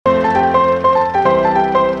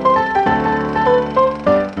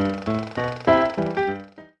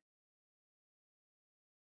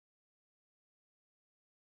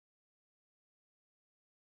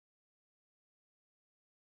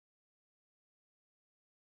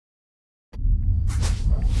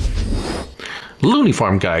Looney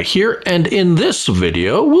Farm Guy here, and in this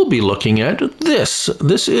video we'll be looking at this.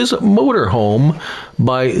 This is MotorHome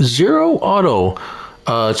by Zero Auto.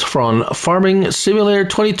 It's from Farming Simulator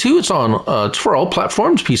 22. It's for all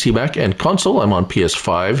platforms, PC, Mac, and console. I'm on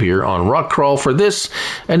PS5 here on Rock Crawl for this.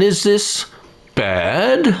 And is this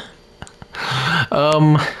bad?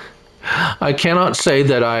 I cannot say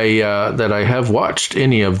that I have watched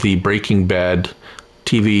any of the Breaking Bad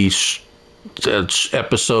TV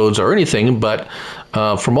episodes or anything, but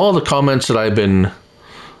from all the comments that I've been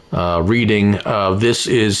reading, this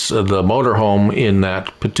is the motorhome in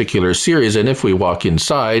that particular series, and if we walk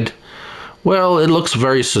inside, well, it looks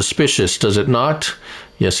very suspicious, does it not?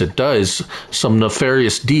 Yes, it does. Some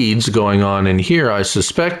nefarious deeds going on in here, I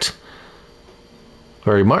suspect.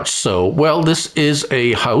 Very much so. Well, this is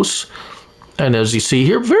a house, and as you see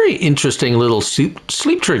here, very interesting little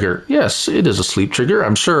sleep trigger. Yes, it is a sleep trigger.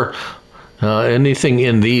 I'm sure anything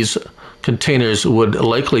in these containers would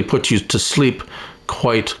likely put you to sleep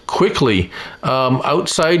quite quickly.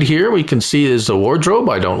 Outside here we can see is a wardrobe.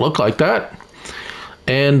 I don't look like that.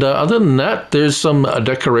 And other than that, there's some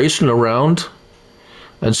decoration around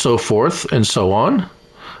and so forth and so on.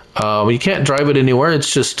 You can't drive it anywhere.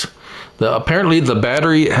 It's just apparently the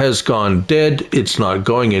battery has gone dead. It's not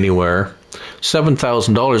going anywhere.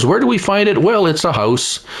 $7,000. Where do we find it? Well, it's a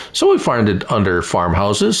house, so we find it under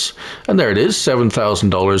farmhouses, and there it is,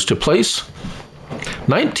 $7,000 to place.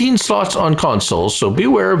 19 slots on consoles, so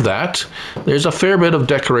beware of that. There's a fair bit of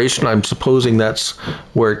decoration. I'm supposing that's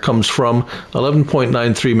where it comes from. 11.93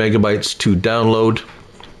 megabytes to download.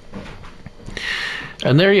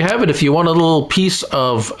 And there you have it. If you want a little piece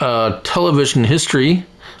of television history,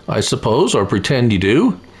 I suppose, or pretend you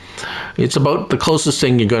do, it's about the closest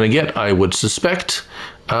thing you're going to get, I would suspect.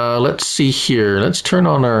 Let's see here. Let's turn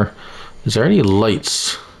on our... Is there any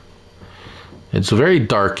lights? It's very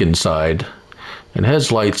dark inside. It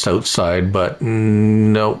has lights outside, but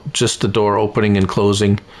no, just the door opening and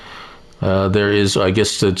closing. There is, I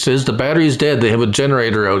guess it says the battery's dead. They have a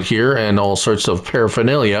generator out here and all sorts of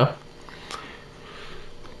paraphernalia.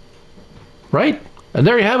 Right? And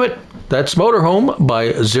there you have it. That's MotorHome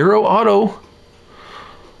by Zero Auto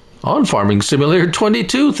on Farming Simulator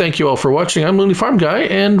 22. Thank you all for watching. I'm Looney Farm Guy,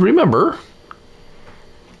 and remember,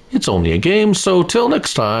 it's only a game, so till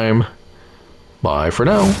next time, bye for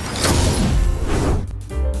now.